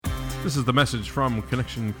This is the message from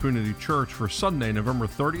Connection Community Church for Sunday, November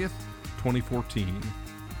 30th, 2014.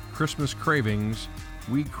 Christmas Cravings,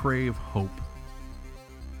 we crave hope.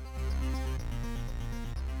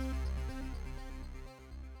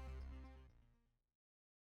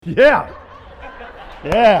 Yeah.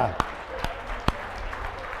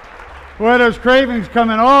 Boy, those cravings come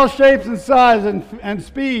in all shapes and sizes and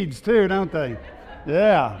speeds too, don't they?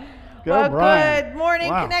 Yeah. Good morning,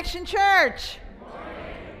 wow. Connection Church.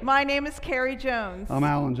 My name is Carrie Jones. I'm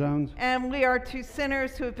Alan Jones. And we are two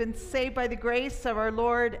sinners who have been saved by the grace of our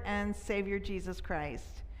Lord and Savior Jesus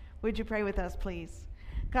Christ. Would you pray with us, please?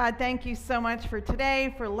 God, thank you so much for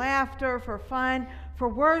today, for laughter, for fun, for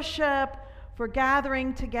worship, for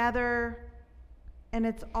gathering together. And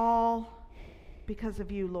it's all because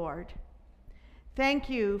of you, Lord. Thank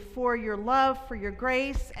you for your love, for your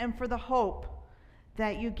grace, and for the hope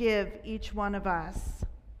that you give each one of us.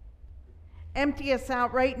 Empty us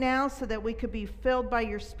out right now so that we could be filled by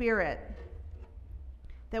your Spirit,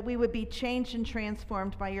 that we would be changed and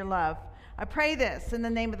transformed by your love. I pray this in the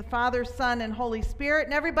name of the Father, Son, and Holy Spirit,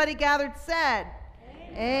 and everybody gathered said,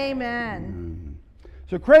 Amen.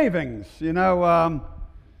 So cravings,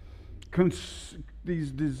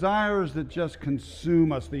 these desires that just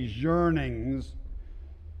consume us, these yearnings.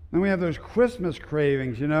 Then we have those Christmas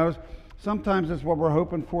cravings, Sometimes it's what we're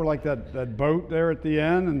hoping for, like that boat there at the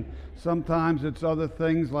end, and sometimes it's other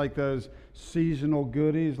things like those seasonal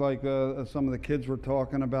goodies, like some of the kids were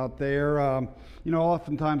talking about there.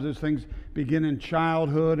 Oftentimes those things begin in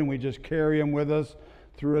childhood, and we just carry them with us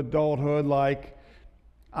through adulthood. Like,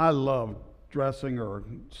 I love dressing or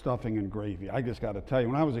stuffing and gravy. I just got to tell you,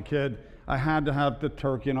 when I was a kid, I had to have the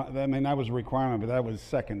turkey. That was a requirement, but that was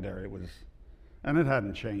secondary. And it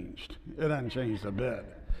hadn't changed. It hadn't changed a bit.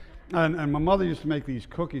 And my mother used to make these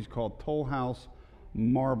cookies called Toll House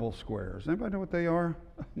marble squares. Anybody know what they are?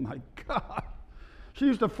 Oh my God. She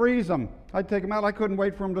used to freeze them. I'd take them out. I couldn't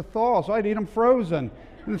wait for them to thaw, so I'd eat them frozen.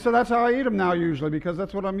 And so that's how I eat them now usually, because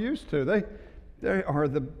that's what I'm used to. They are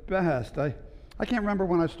the best. I can't remember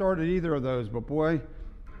when I started either of those, but boy,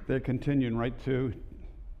 they're continuing right to,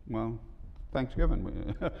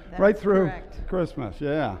 Thanksgiving. Right through correct. Christmas.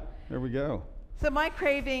 Yeah, there we go. So my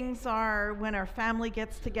cravings are when our family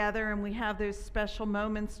gets together and we have those special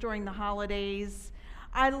moments during the holidays.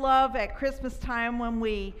 I love at Christmas time when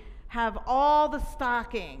we have all the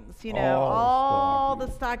stockings, all the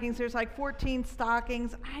stockings. There's like 14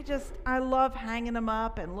 stockings. I love hanging them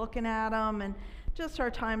up and looking at them and just our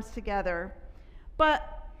times together.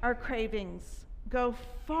 But our cravings go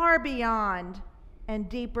far beyond and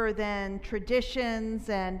deeper than traditions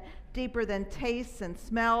and deeper than tastes and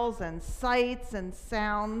smells and sights and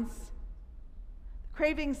sounds. The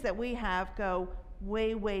cravings that we have go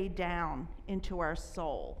way, way down into our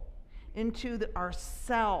soul, into our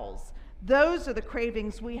cells. Those are the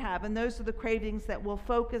cravings we have, and those are the cravings that we'll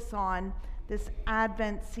focus on this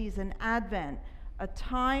Advent season. Advent, a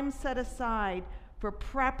time set aside for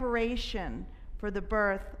preparation for the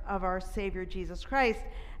birth of our Savior Jesus Christ.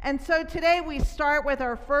 And so today we start with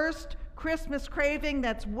our first Christmas craving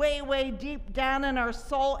that's way, way deep down in our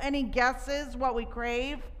soul. Any guesses what we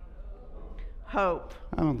crave? Hope.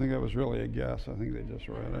 I don't think that was really a guess. I think they just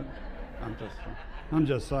read it. I'm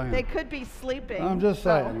just saying. They could be sleeping. I'm just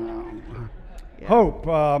saying. Yeah. Hope.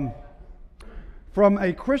 From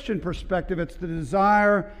a Christian perspective, it's the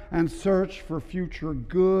desire and search for future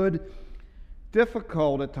good.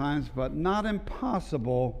 Difficult at times, but not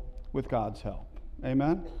impossible with God's help.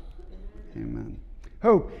 Amen? Amen.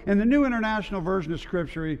 Hope. In the New International Version of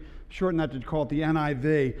Scripture, we shorten that to call it the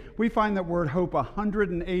NIV, we find that word hope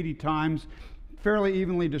 180 times, fairly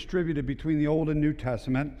evenly distributed between the Old and New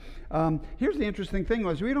Testament. Here's the interesting thing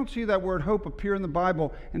was we don't see that word hope appear in the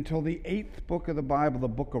Bible until the 8th book of the Bible, the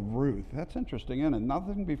book of Ruth. That's interesting, isn't it?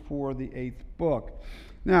 Nothing before the 8th book.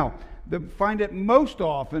 Now, the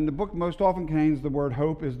book most often contains the word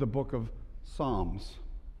hope is the book of Psalms.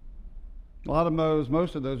 A lot of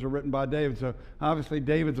most of those are written by David, so obviously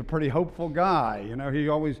David's a pretty hopeful guy. He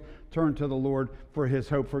always turned to the Lord for his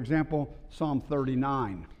hope. For example, Psalm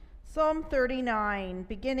 39. Psalm 39,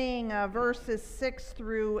 beginning verses 6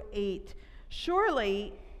 through 8.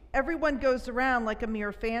 Surely everyone goes around like a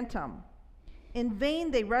mere phantom. In vain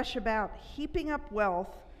they rush about, heaping up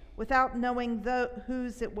wealth without knowing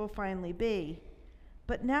whose it will finally be.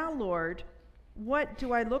 But now, Lord, what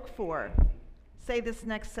do I look for? Say this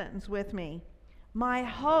next sentence with me. My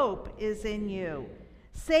hope is in you.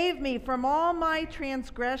 Save me from all my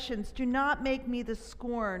transgressions. Do not make me the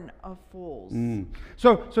scorn of fools.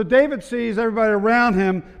 So David sees everybody around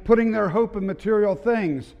him putting their hope in material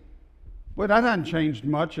things. Well, that hadn't changed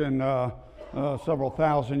much in several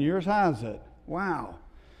thousand years, has it? Wow.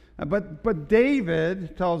 But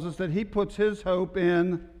David tells us that he puts his hope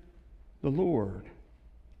in the Lord,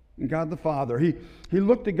 in God the Father. He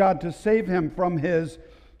looked to God to save him from his,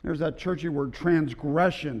 there's that churchy word,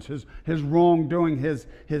 transgressions, his wrongdoing,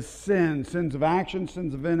 his sins of action,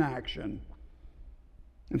 sins of inaction.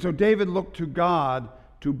 And so David looked to God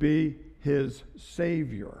to be his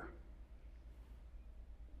Savior.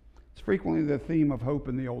 It's frequently the theme of hope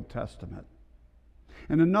in the Old Testament.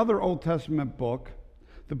 In another Old Testament book,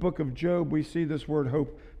 the book of Job, we see this word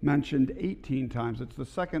hope mentioned 18 times. It's the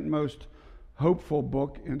second most hopeful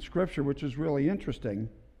book in Scripture, which is really interesting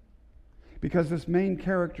because this main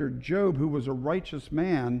character, Job, who was a righteous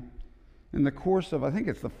man, in the course of, I think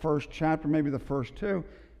it's the first chapter, maybe the first two,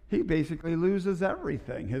 he basically loses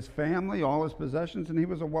everything, his family, all his possessions, and he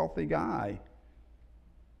was a wealthy guy.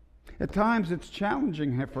 At times, it's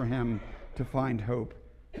challenging for him to find hope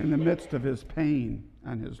in the midst of his pain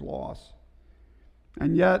and his loss.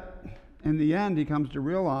 And yet, in the end, he comes to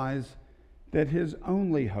realize that his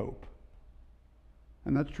only hope,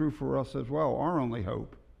 and that's true for us as well, our only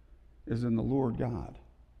hope is in the Lord God.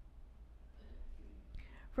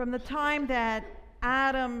 From the time that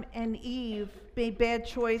Adam and Eve made bad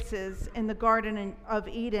choices in the Garden of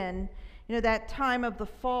Eden, that time of the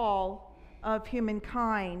fall of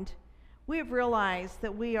humankind, we have realized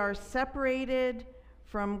that we are separated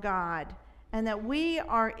from God and that we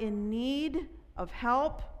are in need of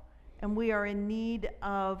help and we are in need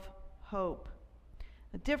of hope.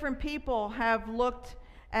 Different people have looked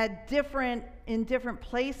at in different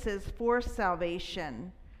places for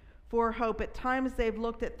salvation, for hope. At times they've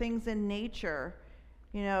looked at things in nature,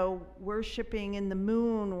 worshiping in the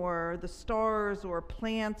moon or the stars or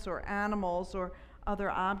plants or animals or other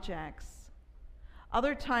objects.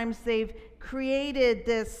 Other times they've created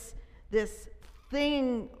this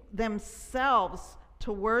thing themselves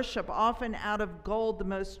to worship, often out of gold, the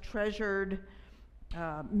most treasured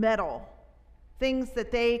metal. Things that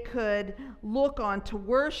they could look on to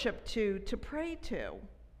worship to pray to.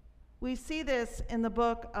 We see this in the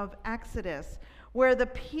book of Exodus, where the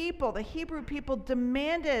Hebrew people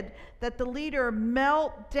demanded that the leader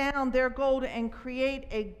melt down their gold and create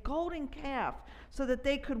a golden calf so that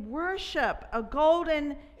they could worship a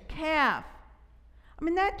golden calf. I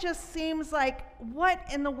mean, that just seems like, what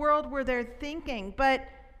in the world were they thinking? But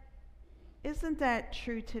isn't that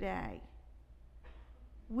true today?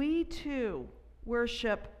 We too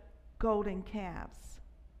worship golden calves.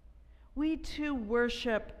 We too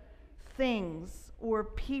worship things or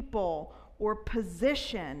people or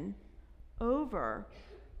position over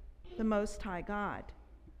the Most High God,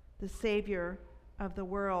 the Savior of the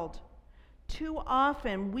world. Too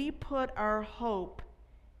often we put our hope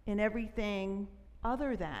in everything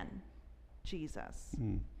other than Jesus.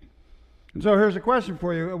 And so here's a question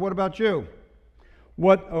for you. What about you?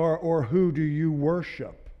 What or who do you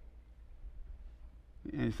worship?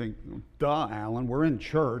 And you think, duh, Alan, we're in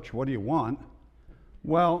church. What do you want?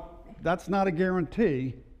 Well, that's not a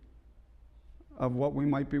guarantee of what we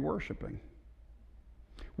might be worshiping.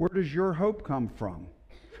 Where does your hope come from?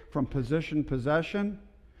 From possession?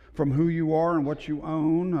 From who you are and what you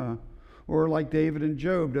own? Or like David and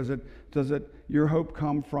Job, does your hope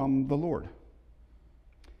come from the Lord?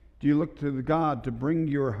 Do you look to the God to bring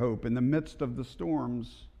your hope in the midst of the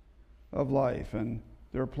storms of life? And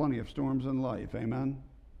there are plenty of storms in life. Amen?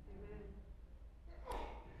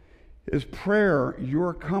 Is prayer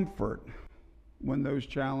your comfort when those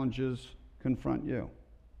challenges confront you?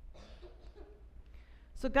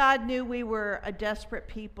 So God knew we were a desperate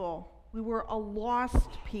people. We were a lost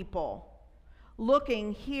people,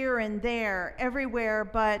 looking here and there, everywhere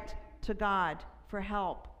but to God for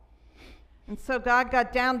help. And so God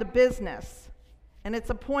got down to business. And it's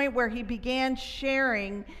a point where he began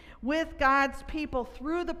sharing with God's people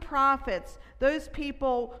through the prophets, those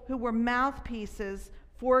people who were mouthpieces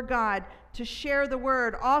for God, to share the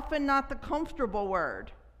word, often not the comfortable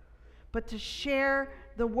word, but to share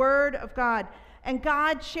the word of God. And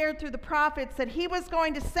God shared through the prophets that he was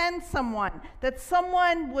going to send someone, that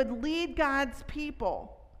someone would lead God's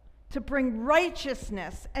people to bring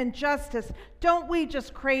righteousness and justice. Don't we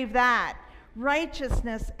just crave that?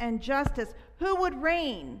 Righteousness and justice. Who would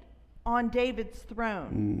reign on David's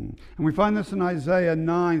throne? And we find this in Isaiah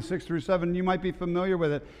 9, 6 through 7. You might be familiar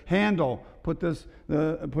with it. Handel put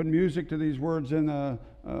music to these words in a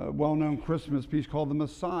well-known Christmas piece called The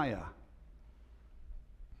Messiah.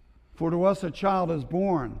 For to us a child is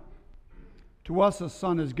born, to us a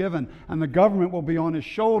son is given, and the government will be on his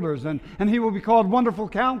shoulders, and he will be called Wonderful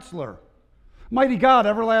Counselor, Mighty God,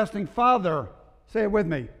 Everlasting Father. Say it with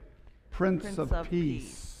me. Prince of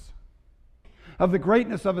Peace. Of the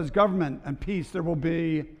greatness of his government and peace there will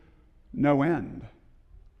be no end.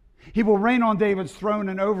 He will reign on David's throne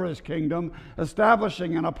and over his kingdom,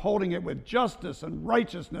 establishing and upholding it with justice and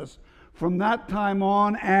righteousness from that time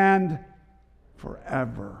on and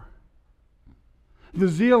forever. The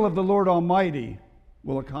zeal of the Lord Almighty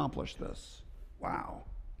will accomplish this. Wow,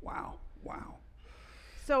 wow, wow.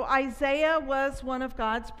 So Isaiah was one of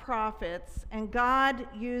God's prophets, and God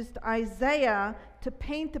used Isaiah to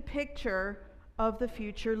paint the picture of the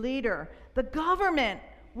future leader. The government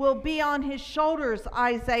will be on his shoulders,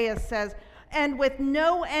 Isaiah says, and with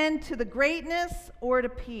no end to the greatness or to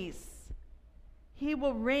peace. He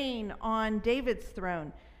will reign on David's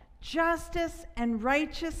throne. Justice and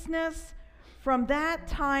righteousness from that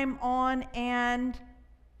time on and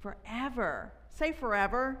forever. Say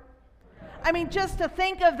forever. I mean, just to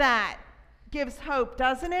think of that gives hope,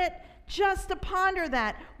 doesn't it? Just to ponder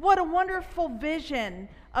that. What a wonderful vision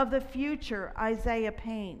of the future Isaiah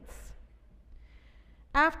paints.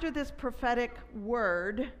 After this prophetic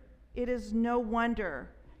word, it is no wonder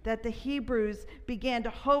that the Hebrews began to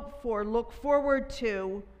hope for, look forward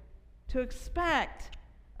to expect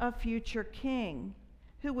a future king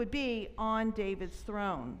who would be on David's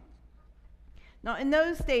throne. Now, in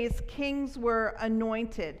those days, kings were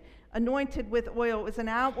anointed with oil. It was an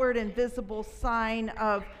outward and visible sign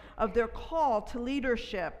of their call to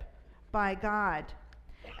leadership by God.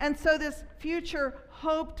 And so this future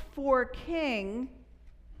hoped-for king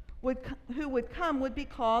who would come would be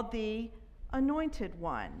called the Anointed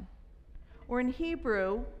One. Or in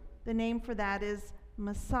Hebrew, the name for that is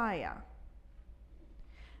Messiah.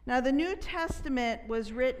 Now, the New Testament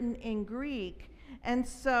was written in Greek, and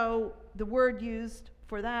so the word used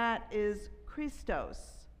for that is Christos.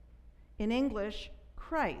 In English,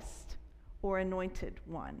 Christ, or Anointed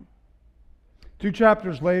One. 2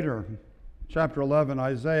 chapters later, chapter 11,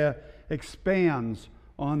 Isaiah expands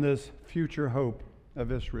on this future hope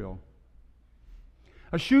of Israel.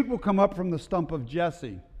 A shoot will come up from the stump of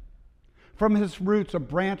Jesse. From his roots a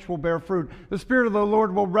branch will bear fruit. The Spirit of the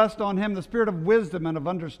Lord will rest on him, the Spirit of wisdom and of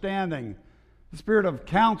understanding, the Spirit of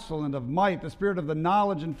counsel and of might, the Spirit of the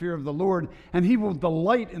knowledge and fear of the Lord, and he will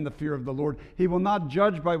delight in the fear of the Lord. He will not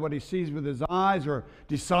judge by what he sees with his eyes or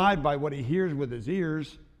decide by what he hears with his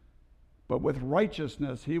ears, but with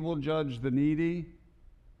righteousness he will judge the needy.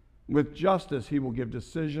 With justice he will give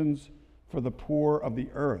decisions for the poor of the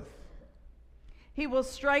earth. He will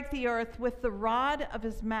strike the earth with the rod of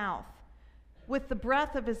his mouth. With the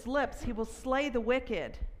breath of his lips he will slay the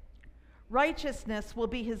wicked. Righteousness will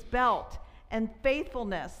be his belt, and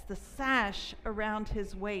faithfulness the sash around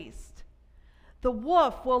his waist. The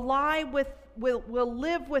wolf will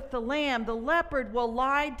live with the lamb, the leopard will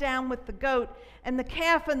lie down with the goat, and the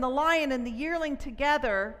calf and the lion and the yearling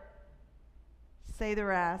together, say the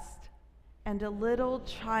rest, and a little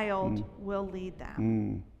child will lead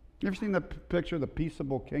them. You ever seen the picture of the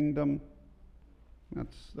peaceable kingdom?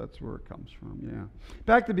 That's where it comes from, yeah.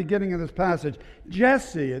 Back to the beginning of this passage,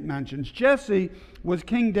 Jesse, it mentions. Jesse was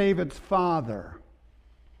King David's father.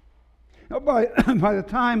 Now, by the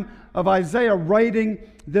time of Isaiah writing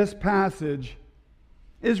this passage,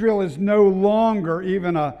 Israel is no longer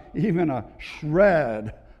even a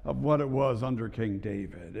shred of what it was under King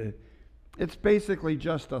David. It's basically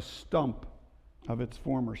just a stump of its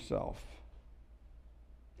former self.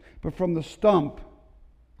 But from the stump,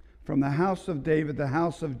 from the house of David, the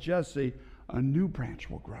house of Jesse, a new branch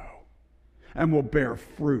will grow and will bear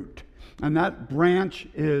fruit. And that branch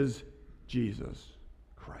is Jesus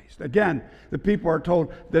Christ. Again, the people are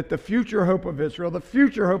told that the future hope of Israel, the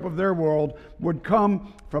future hope of their world, would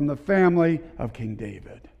come from the family of King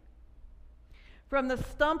David. From the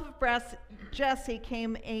stump of Jesse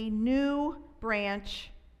came a new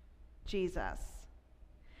branch, Jesus.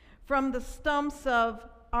 From the stumps of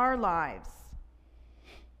our lives,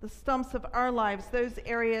 those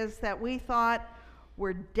areas that we thought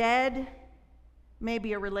were dead,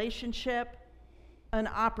 maybe a relationship, an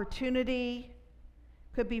opportunity,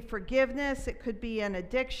 could be forgiveness, it could be an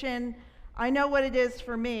addiction. I know what it is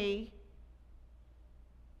for me.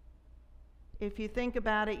 If you think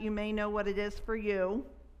about it, you may know what it is for you.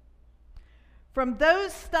 From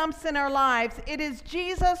those stumps in our lives, it is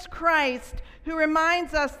Jesus Christ who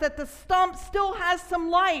reminds us that the stump still has some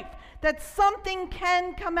life, that something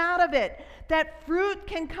can come out of it, that fruit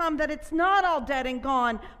can come, that it's not all dead and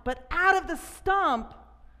gone, but out of the stump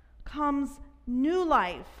comes new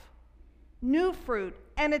life, new fruit,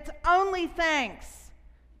 and it's only thanks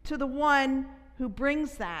to the one who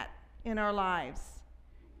brings that in our lives,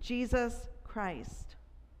 Jesus Christ.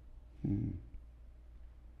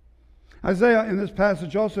 Isaiah in this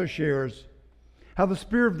passage also shares How the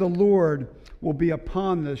Spirit of the Lord will be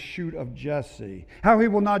upon this shoot of Jesse. How he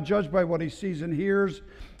will not judge by what he sees and hears,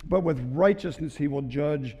 but with righteousness he will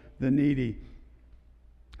judge the needy.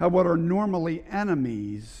 How what are normally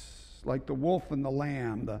enemies, like the wolf and the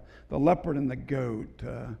lamb, the leopard and the goat,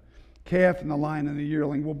 calf and the lion and the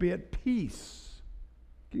yearling, will be at peace.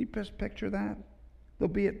 Can you just picture that? They'll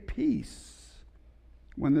be at peace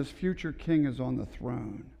when this future king is on the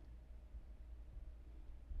throne.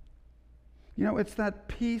 You know, it's that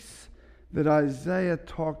peace that Isaiah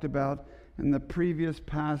talked about in the previous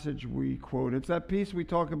passage we quoted. It's that peace we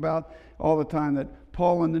talk about all the time that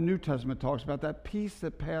Paul in the New Testament talks about, that peace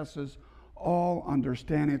that passes all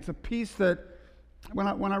understanding. It's a peace that, when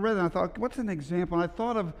I read it, I thought, what's an example? And I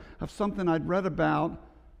thought of something I'd read about,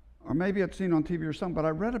 or maybe I'd seen on TV or something, but I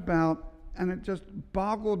read about, and it just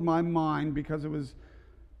boggled my mind because it was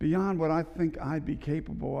beyond what I think I'd be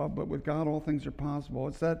capable of, but with God all things are possible.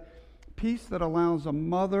 It's that peace that allows a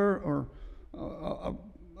mother or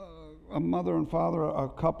a mother and father, a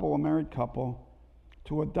couple, a married couple,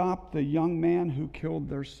 to adopt the young man who killed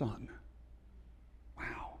their son.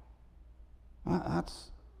 Wow.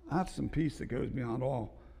 That's some peace that goes beyond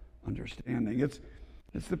all understanding.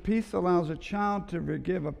 It's the peace that allows a child to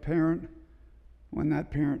forgive a parent when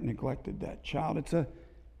that parent neglected that child. It's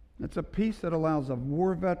a peace that allows a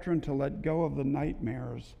war veteran to let go of the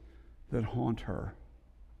nightmares that haunt her.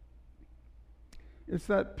 It's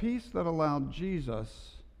that peace that allowed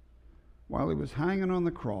Jesus, while he was hanging on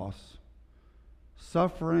the cross,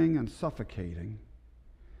 suffering and suffocating,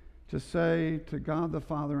 to say to God the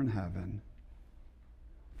Father in heaven,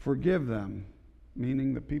 forgive them,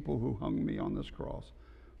 meaning the people who hung me on this cross,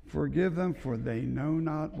 forgive them, for they know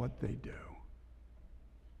not what they do.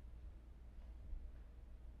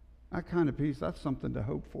 That kind of peace, that's something to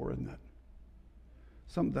hope for, isn't it?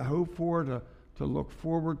 Something to hope for, to look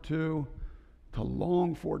forward to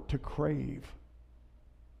long for, to crave,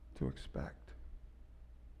 to expect.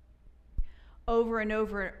 Over and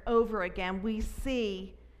over and over again, we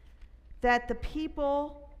see that the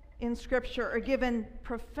people in Scripture are given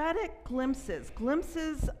prophetic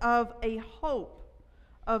glimpses of a hope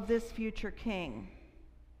of this future king.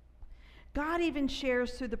 God even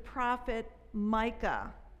shares through the prophet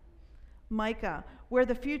Micah, where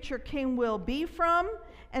the future king will be from,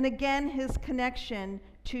 and again his connection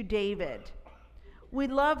to David. We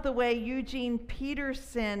love the way Eugene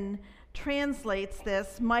Peterson translates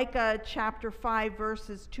this, Micah chapter 5,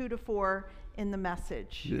 verses 2-4 in the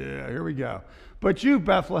Message. Yeah, here we go. But you,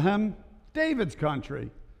 Bethlehem, David's country,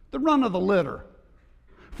 the run of the litter.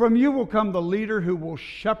 From you will come the leader who will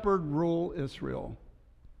shepherd, rule Israel.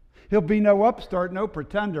 He'll be no upstart, no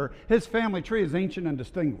pretender. His family tree is ancient and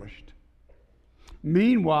distinguished.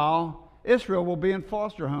 Meanwhile, Israel will be in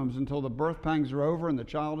foster homes until the birth pangs are over and the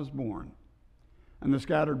child is born, and the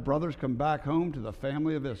scattered brothers come back home to the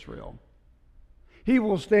family of Israel. He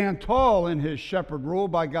will stand tall in his shepherd rule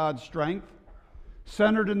by God's strength,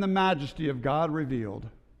 centered in the majesty of God revealed.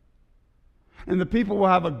 And the people will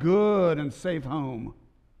have a good and safe home,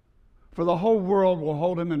 for the whole world will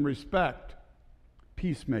hold him in respect,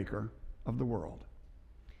 peacemaker of the world.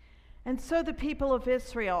 And so the people of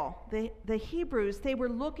Israel, the Hebrews, they were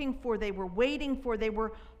looking for, they were waiting for, they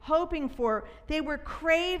were hoping for, they were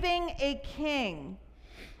craving a king,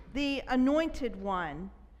 the anointed one,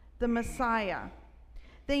 the Messiah.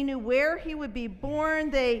 They knew where he would be born.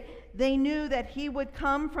 They knew that he would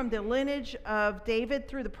come from the lineage of David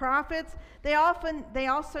through the prophets. They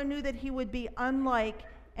also knew that he would be unlike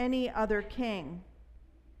any other king.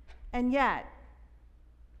 And yet,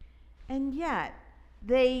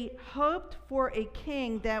 they hoped for a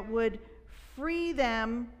king that would free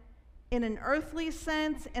them in an earthly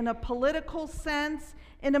sense, in a political sense,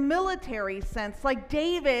 in a military sense, like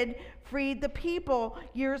David freed the people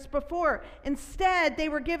years before. Instead, they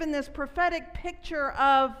were given this prophetic picture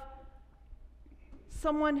of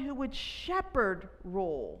someone who would shepherd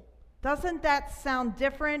rule. Doesn't that sound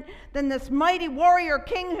different than this mighty warrior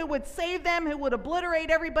king who would save them, who would obliterate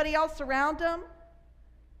everybody else around him?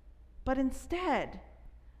 But instead,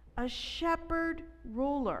 a shepherd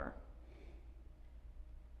ruler.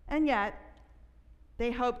 And yet,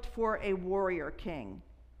 they hoped for a warrior king,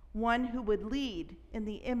 one who would lead in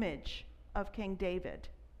the image of King David.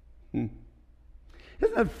 Isn't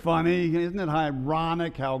it funny? Isn't it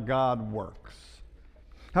ironic how God works?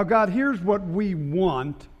 How God hears what we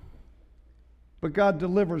want, but God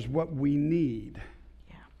delivers what we need.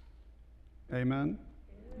 Yeah. Amen?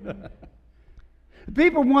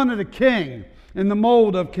 People wanted a king in the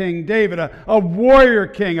mold of King David, a warrior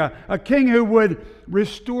king, a king who would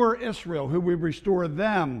restore Israel, who would restore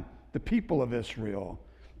them, the people of Israel,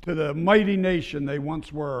 to the mighty nation they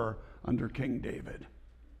once were under King David.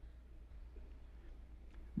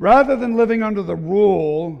 Rather than living under the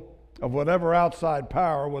rule of whatever outside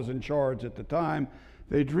power was in charge at the time,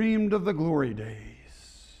 they dreamed of the glory days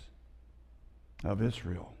of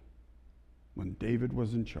Israel when David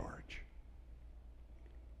was in charge.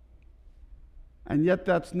 And yet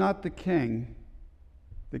that's not the king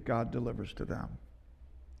that God delivers to them.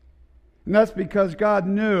 And that's because God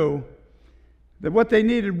knew that what they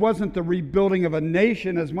needed wasn't the rebuilding of a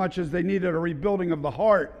nation as much as they needed a rebuilding of the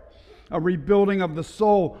heart, a rebuilding of the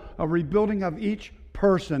soul, a rebuilding of each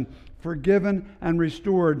person, forgiven and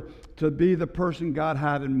restored to be the person God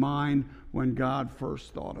had in mind when God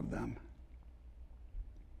first thought of them.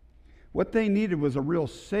 What they needed was a real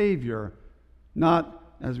Savior,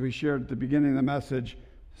 not, as we shared at the beginning of the message,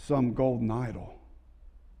 some golden idol.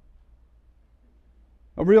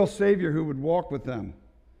 A real Savior who would walk with them,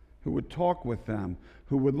 who would talk with them,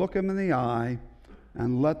 who would look them in the eye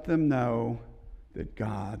and let them know that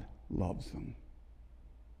God loves them.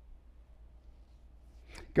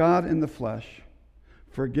 God in the flesh,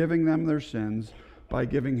 forgiving them their sins by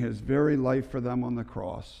giving his very life for them on the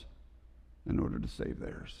cross in order to save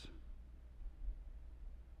theirs.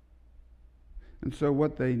 And so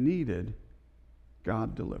what they needed,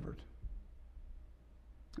 God delivered.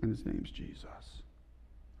 And his name's Jesus.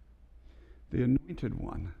 The Anointed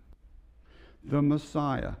One, the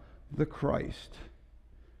Messiah, the Christ,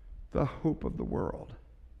 the hope of the world,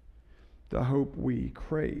 the hope we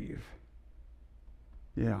crave.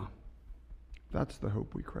 Yeah, that's the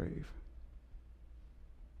hope we crave.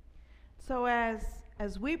 So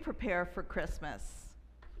as we prepare for Christmas,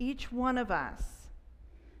 each one of us,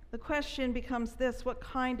 the question becomes this: what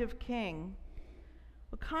kind of king,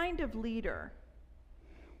 what kind of leader,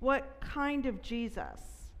 what kind of Jesus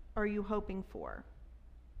are you hoping for?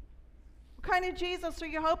 What kind of Jesus are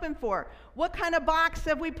you hoping for? What kind of box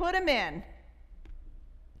have we put him in?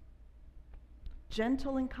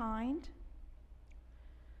 Gentle and kind?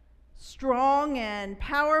 Strong and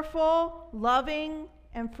powerful, loving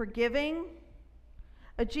and forgiving?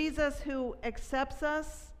 A Jesus who accepts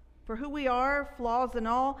us for who we are, flaws and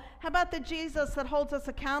all? How about the Jesus that holds us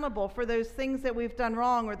accountable for those things that we've done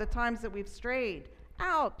wrong or the times that we've strayed?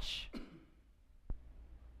 Ouch!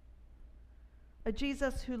 A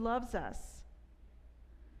Jesus who loves us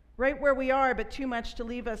right where we are, but too much to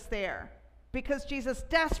leave us there, because Jesus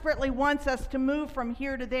desperately wants us to move from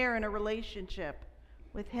here to there in a relationship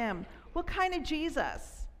with him. What kind of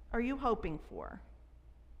Jesus are you hoping for?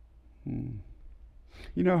 You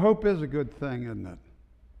know, hope is a good thing, isn't it?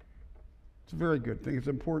 It's a very good thing. It's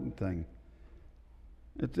an important thing.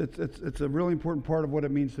 It's a really important part of what it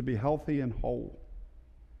means to be healthy and whole.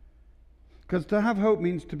 Because to have hope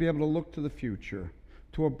means to be able to look to the future,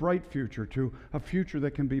 to a bright future, to a future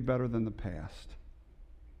that can be better than the past.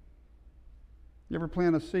 You ever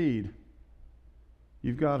plant a seed?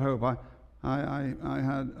 You've got hope. I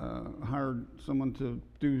had hired someone to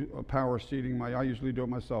do a power seeding. I usually do it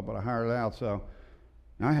myself, but I hired it out. So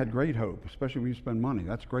I had great hope, especially when you spend money.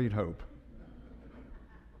 That's great hope.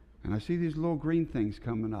 And I see these little green things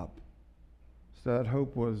coming up. So that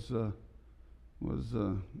hope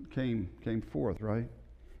came forth, right?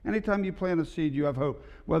 Anytime you plant a seed, you have hope.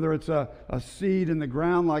 Whether it's a seed in the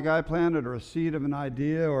ground like I planted, or a seed of an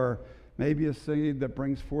idea, or maybe a seed that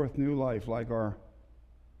brings forth new life like our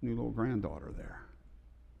new little granddaughter there.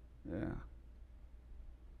 Yeah.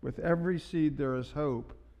 With every seed there is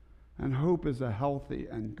hope, and hope is a healthy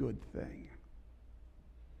and good thing.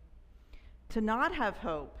 To not have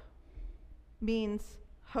hope means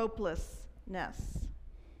hopelessness.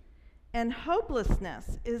 And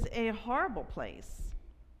hopelessness is a horrible place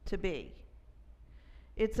to be.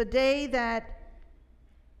 It's a day that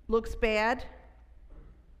looks bad,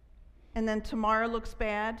 and then tomorrow looks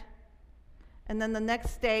bad, and then the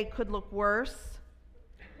next day could look worse,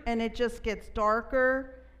 and it just gets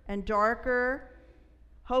darker and darker.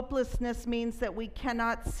 Hopelessness means that we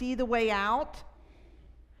cannot see the way out,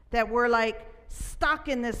 that we're like stuck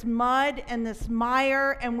in this mud and this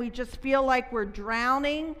mire, and we just feel like we're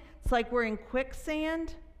drowning. It's like we're in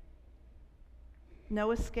quicksand.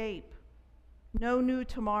 No escape. No new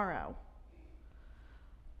tomorrow.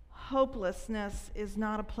 Hopelessness is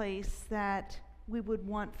not a place that we would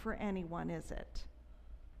want for anyone, is it?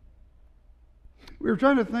 We were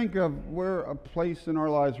trying to think of where a place in our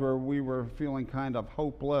lives where we were feeling kind of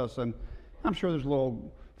hopeless, and I'm sure there's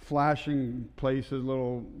little flashing places,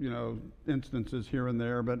 little, instances here and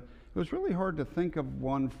there, but it was really hard to think of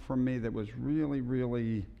one for me that was really,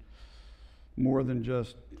 really more than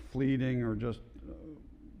just fleeting or just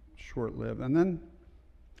short-lived. And then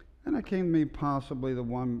And it came to me possibly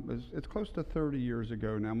it's close to 30 years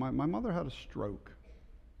ago now. My mother had a stroke.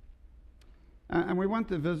 And we went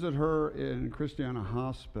to visit her in Christiana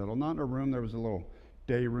Hospital. Not in a room, there was a little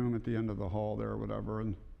day room at the end of the hall there or whatever.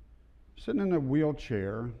 And sitting in a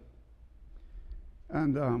wheelchair.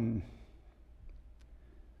 And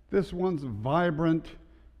this one's vibrant,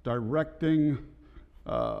 directing,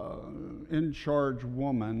 in charge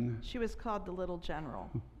woman. She was called the Little General.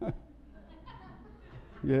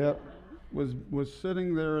 Yeah, was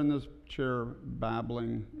sitting there in this chair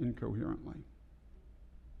babbling incoherently.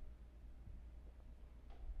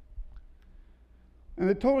 And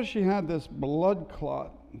they told us she had this blood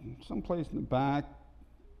clot someplace in the back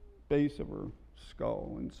base of her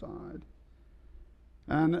skull inside.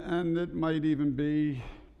 And it might even be,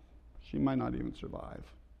 she might not even survive.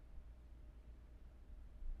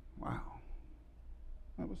 Wow,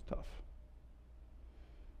 that was tough.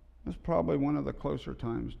 It was probably one of the closer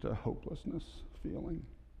times to hopelessness feeling.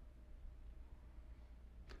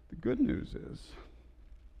 The good news is,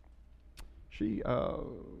 she,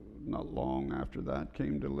 not long after that,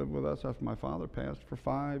 came to live with us after my father passed for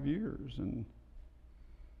 5 years and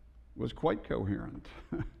was quite coherent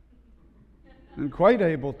and quite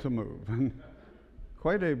able to move and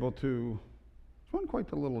quite able to, she wasn't quite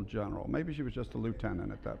the little general. Maybe she was just a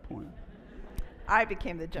lieutenant at that point. I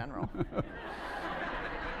became the general.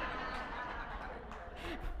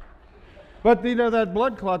 But, that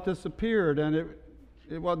blood clot disappeared, and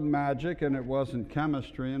it wasn't magic, and it wasn't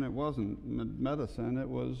chemistry, and it wasn't medicine. It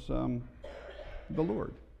was the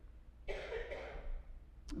Lord.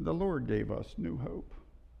 The Lord gave us new hope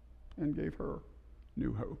and gave her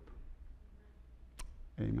new hope.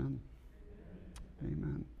 Amen.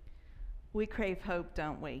 Amen. We crave hope,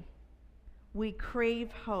 don't we? We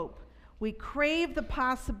crave hope. We crave the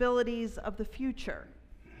possibilities of the future,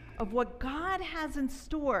 of what God has in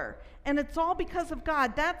store. And it's all because of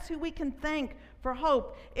God. That's who we can thank for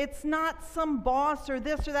hope. It's not some boss or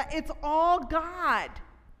this or that. It's all God.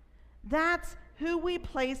 That's who we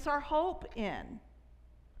place our hope in.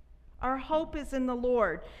 Our hope is in the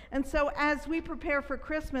Lord. And so as we prepare for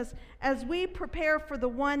Christmas, as we prepare for the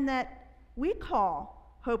one that we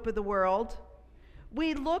call hope of the world,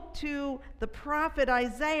 we look to the prophet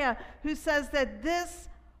Isaiah, who says that this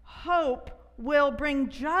hope will bring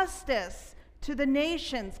justice to the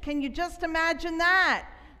nations. Can you just imagine that?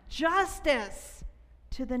 Justice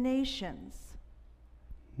to the nations.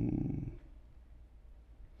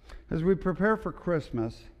 As we prepare for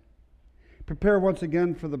Christmas, prepare once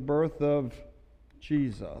again for the birth of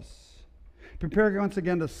Jesus. Prepare once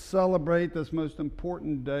again to celebrate this most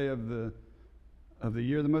important day of the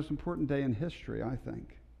year, the most important day in history, I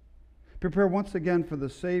think. Prepare once again for the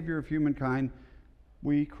Savior of humankind.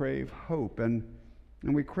 We crave hope, and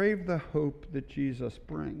we crave the hope that Jesus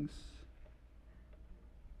brings.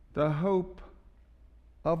 The hope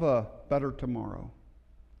of a better tomorrow.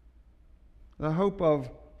 The hope of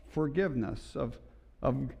forgiveness, of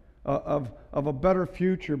a better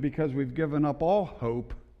future, because we've given up all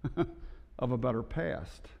hope of a better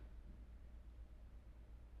past.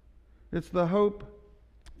 It's the hope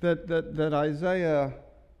that Isaiah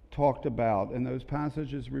talked about in those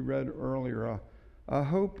passages we read earlier, a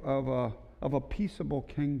hope of a peaceable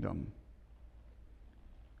kingdom,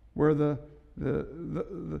 where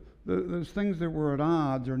those things that were at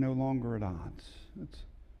odds are no longer at odds. It's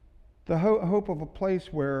the hope of a place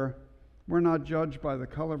where we're not judged by the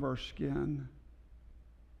color of our skin,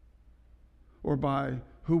 or by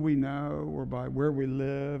who we know, or by where we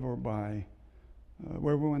live, or by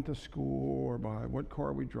where we went to school, or by what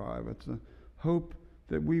car we drive. It's a hope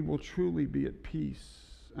that we will truly be at peace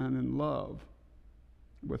and in love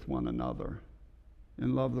with one another,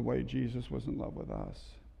 in love the way Jesus was in love with us.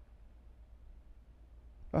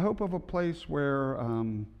 A hope of a place where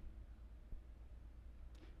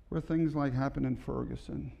things like happened in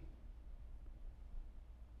Ferguson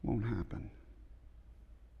won't happen.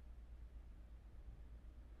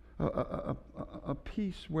 A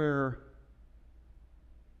peace where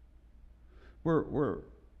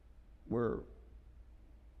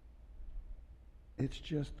it's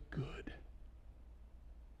just good.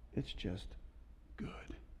 It's just good.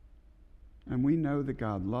 And we know that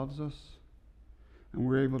God loves us, and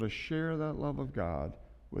we're able to share that love of God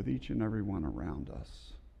with each and every one around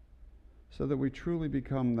us, so that we truly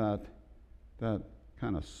become that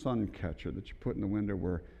kind of sun catcher that you put in the window,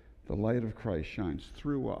 where the light of Christ shines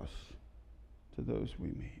through us to those we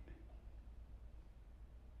meet.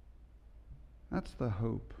 That's the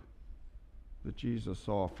hope that Jesus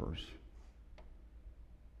offers.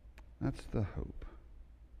 That's the hope.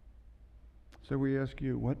 So we ask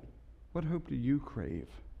you, what hope do you crave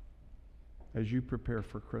as you prepare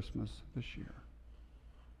for Christmas this year?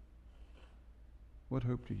 What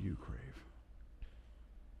hope do you crave?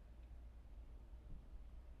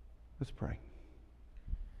 Let's pray.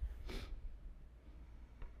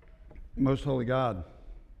 Most holy God,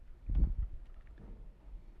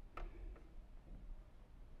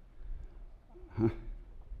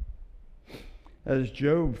 as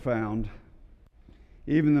Job found,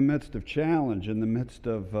 even in the midst of challenge, in the midst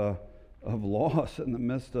of loss, in the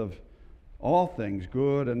midst of all things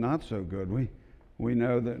good and not so good, we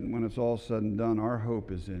know that when it's all said and done, our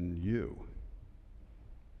hope is in you,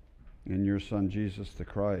 in your Son Jesus the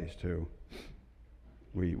Christ, who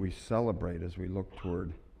we celebrate as we look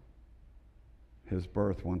toward his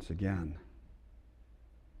birth once again.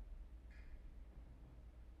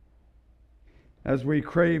 As we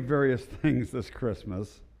crave various things this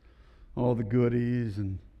Christmas, all the goodies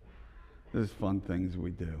and those fun things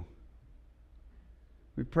we do,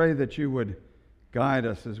 we pray that you would guide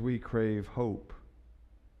us as we crave hope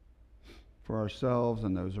for ourselves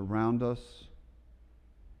and those around us,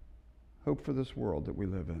 hope for this world that we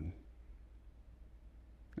live in,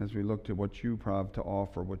 as we look to what you have to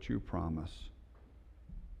offer, what you promise,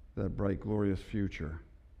 that bright, glorious future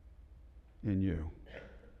in you.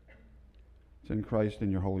 It's in Christ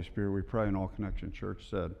and your Holy Spirit we pray, and all Connection Church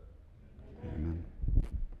said, amen.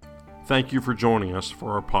 Thank you for joining us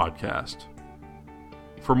for our podcast.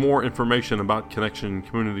 For more information about Connection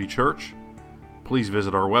Community Church, please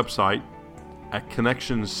visit our website at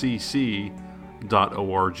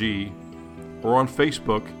connectioncc.org or on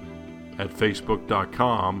Facebook at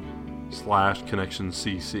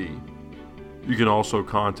facebook.com/connectioncc. You can also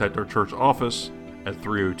contact our church office at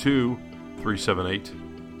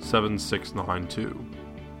 302-378-7692.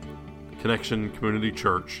 Connection Community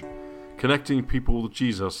Church, connecting people with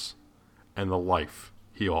Jesus and the life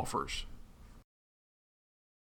he offers.